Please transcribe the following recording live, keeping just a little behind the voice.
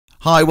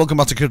Hi, welcome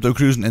back to Crypto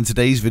Cruising. In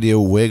today's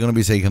video, we're going to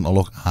be taking a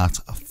look at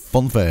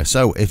Funfair.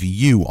 So if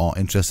you are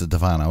interested to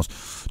find out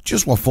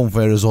just what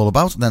Funfair is all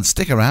about, then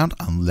stick around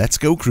and let's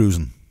go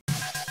cruising.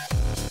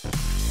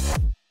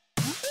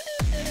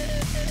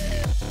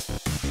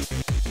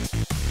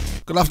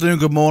 Good afternoon,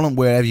 good morning,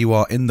 wherever you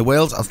are in the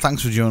world, and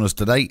thanks for joining us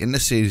today. In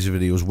this series of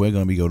videos, we're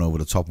going to be going over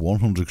the top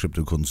 100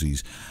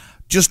 cryptocurrencies,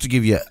 just to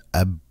give you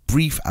a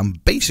brief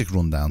and basic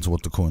rundown to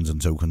what the coins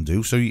and tokens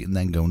do, so you can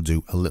then go and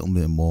do a little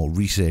bit more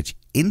research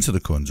into the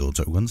coins or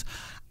tokens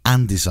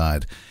and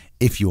decide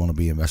if you want to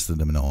be invested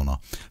in them or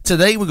not.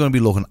 Today we're going to be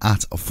looking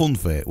at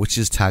Funfair, which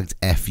is tagged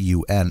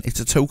FUN. It's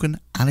a token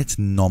and it's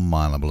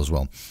non-mineable as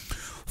well.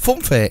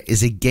 Funfair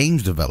is a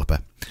games developer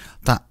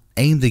that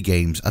aim the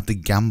games at the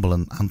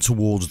gambling and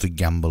towards the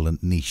gambling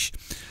niche.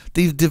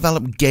 They've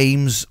developed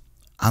games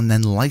and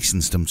then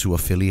licensed them to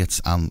affiliates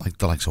and like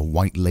the likes of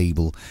white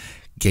label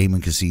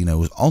gaming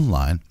casinos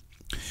online.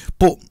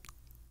 But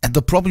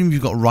the problem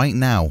you've got right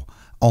now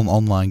on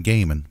online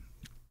gaming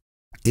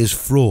is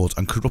fraud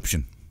and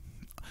corruption,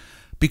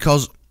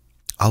 because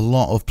a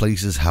lot of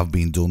places have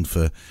been done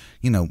for,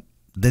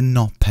 they're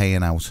not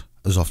paying out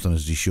as often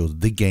as they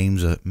should. The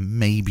games are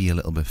maybe a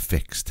little bit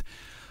fixed,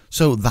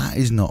 so that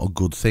is not a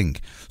good thing.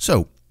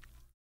 So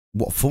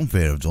what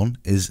Funfair have done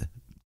is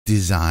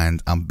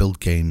designed and built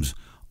games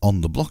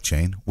on the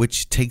blockchain,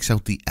 which takes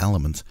out the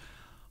element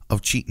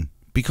of cheating,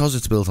 because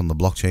it's built on the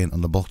blockchain,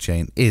 and the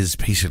blockchain is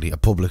basically a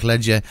public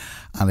ledger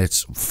and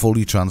it's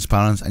fully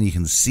transparent and you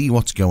can see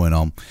what's going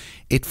on.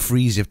 It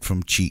frees it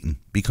from cheating,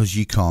 because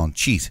you can't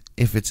cheat.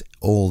 If it's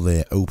all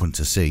there open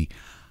to see,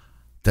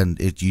 then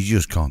you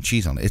just can't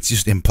cheat on it. It's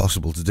just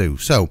impossible to do.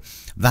 So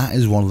that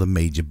is one of the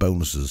major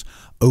bonuses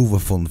over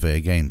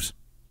Funfair games.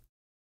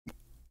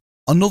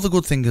 Another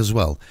good thing as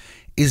well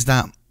is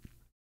that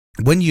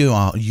when you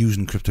are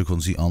using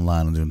cryptocurrency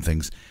online and doing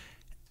things,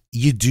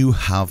 you do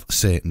have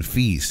certain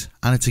fees,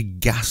 and it's a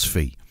gas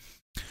fee.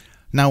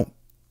 Now,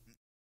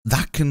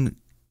 that can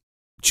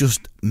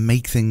just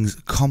make things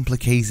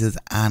complicated,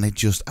 and it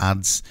just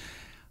adds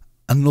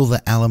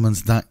another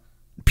element that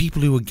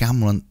people who are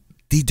gambling,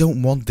 they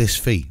don't want this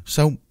fee.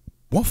 So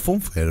what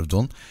Funfair have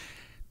done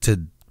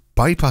to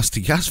bypass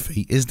the gas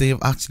fee is they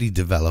have actually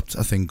developed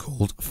a thing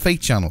called fake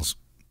channels,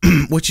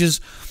 which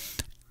is,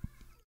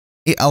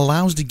 it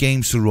allows the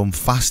games to run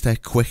faster,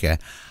 quicker,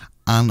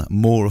 and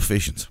more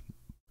efficient.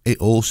 It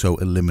also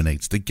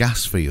eliminates the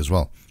gas fee as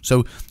well.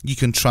 So you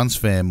can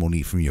transfer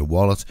money from your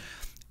wallet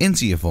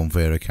into your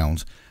Funfair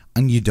account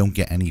and you don't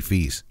get any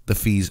fees. The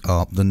fees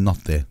they're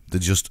not there. They're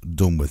just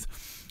done with.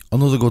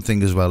 Another good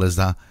thing as well is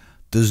that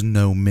there's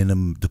no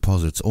minimum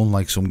deposits.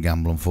 Unlike some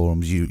gambling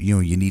forums, you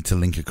need to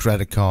link a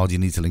credit card, you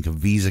need to link a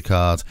Visa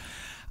card,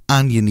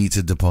 and you need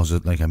to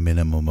deposit like a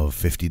minimum of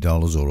 $50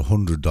 or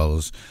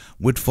 $100.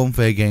 With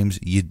Funfair games,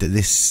 you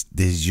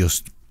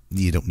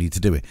don't need to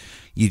do it.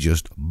 You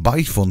just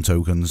buy fun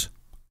tokens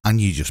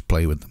and you just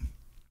play with them,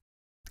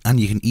 and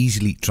you can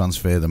easily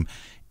transfer them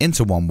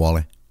into one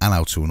wallet and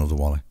out to another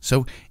wallet.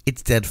 So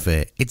it's dead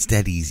fair, it's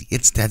dead easy,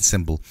 it's dead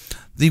simple.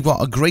 They've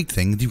got a great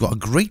thing, they've got a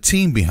great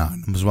team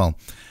behind them as well.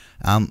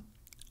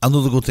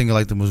 Another good thing I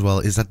like them as well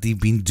is that they've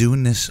been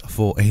doing this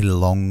for a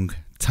long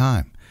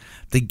time.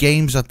 The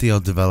games that they are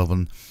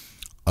developing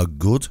are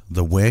good,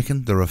 they're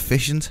working, they're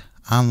efficient,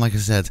 and like I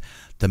said,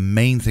 the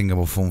main thing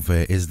about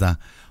Funfair is that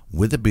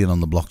with it being on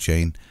the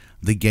blockchain,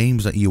 the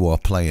games that you are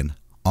playing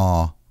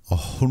are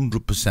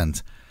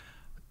 100%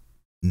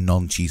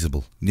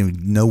 non-cheatable.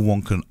 No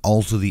one can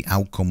alter the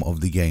outcome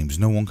of the games.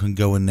 No one can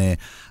go in there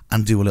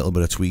and do a little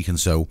bit of tweaking.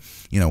 So,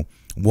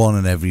 1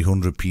 in every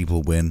 100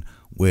 people win,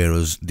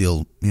 whereas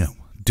they'll,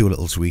 do a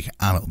little tweak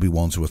and it'll be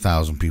 1 to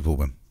 1,000 people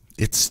win.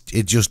 It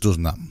just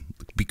doesn't happen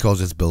because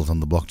it's built on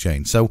the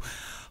blockchain. So,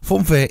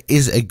 Funfair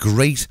is a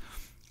great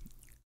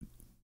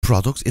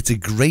product. It's a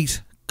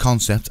great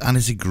concept, and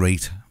it's a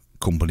great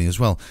company as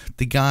well.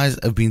 The guys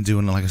have been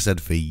doing it, like I said,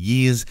 for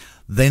years.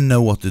 They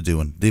know what they're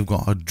doing. They've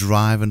got a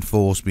driving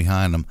force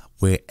behind them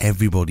where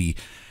everybody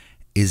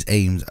is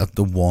aimed at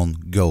the one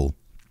goal.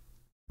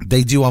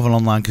 They do have an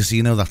online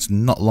casino that's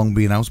not long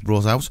been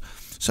brought out.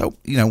 So,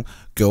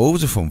 go over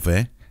to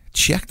Funfair,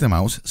 check them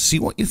out, see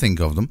what you think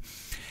of them.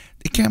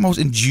 It came out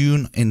in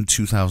June in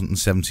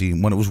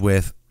 2017 when it was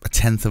worth a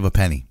tenth of a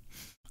penny.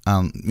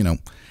 And,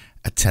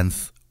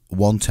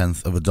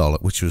 one-tenth of a dollar,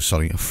 which was,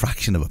 a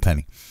fraction of a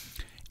penny.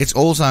 Its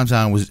all-time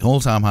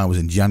high was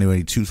in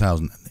January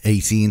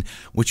 2018,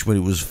 which when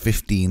it was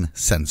 15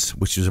 cents,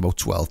 which is about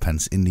 12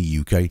 pence in the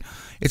UK.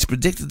 It's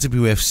predicted to be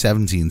worth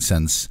 17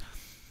 cents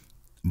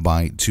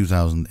by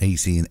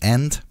 2018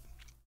 end,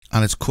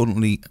 and it's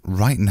currently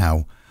right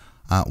now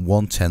at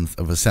 1/10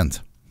 of a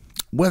cent.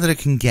 Whether it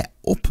can get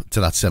up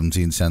to that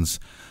 17 cents,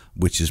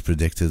 which is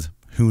predicted,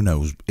 who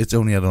knows? It's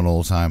only at an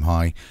all-time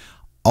high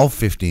of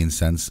 15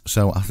 cents,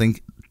 so I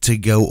think to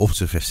go up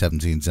to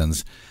 17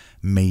 cents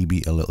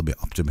maybe a little bit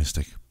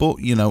optimistic, but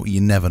you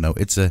never know.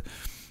 It's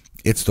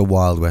the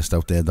Wild West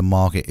out there. The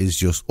market is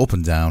just up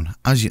and down,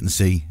 as you can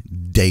see,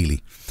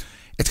 daily.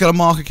 It's got a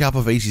market cap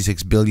of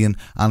 86 billion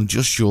and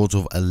just short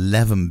of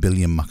 11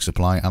 billion max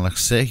supply and a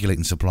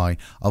circulating supply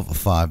of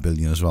 5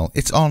 billion as well.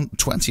 It's on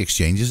 20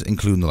 exchanges,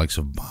 including the likes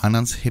of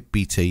Binance,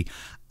 HitBT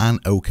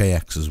and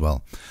OKX as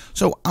well.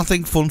 So I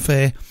think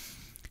Funfair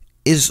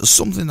is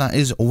something that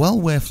is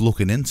well worth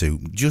looking into,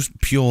 just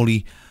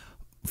purely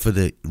for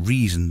the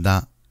reason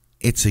that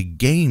it's a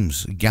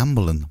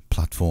gambling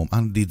platform,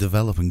 and they're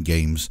developing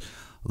games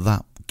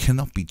that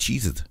cannot be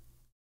cheated.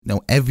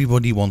 Now,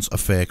 everybody wants a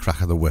fair crack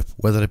of the whip,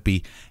 whether it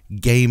be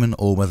gaming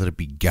or whether it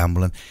be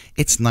gambling.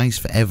 It's nice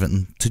for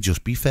everything to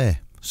just be fair.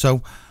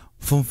 So,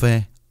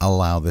 Funfair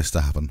allow this to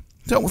happen.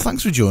 So, well,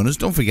 thanks for joining us.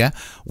 Don't forget,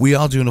 we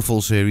are doing a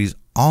full series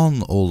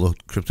on all the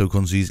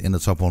cryptocurrencies in the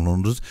top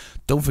 100.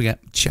 Don't forget,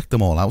 check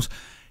them all out.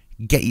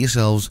 Get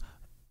yourselves,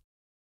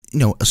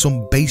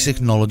 some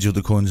basic knowledge of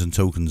the coins and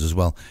tokens as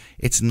well.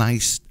 It's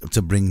nice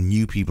to bring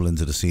new people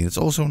into the scene. It's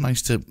also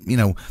nice to,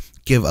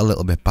 give a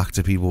little bit back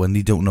to people when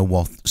they don't know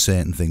what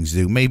certain things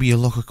do. Maybe you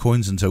look at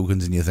coins and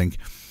tokens and you think,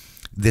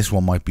 this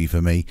one might be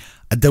for me.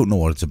 I don't know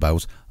what it's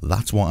about.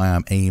 That's why I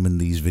am aiming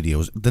these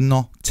videos. They're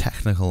not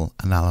technical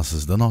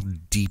analysis. They're not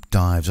deep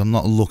dives. I'm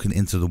not looking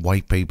into the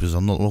white papers.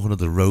 I'm not looking at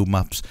the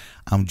roadmaps.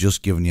 I'm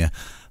just giving you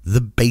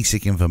the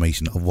basic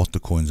information of what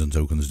the coins and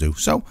tokens do.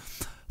 So,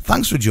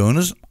 thanks for joining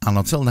us, and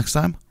until next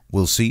time,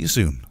 we'll see you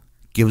soon.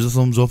 Give us a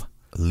thumbs up,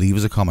 leave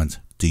us a comment.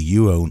 Do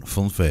you own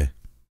Funfair?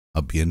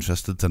 I'd be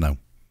interested to know.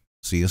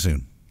 See you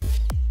soon.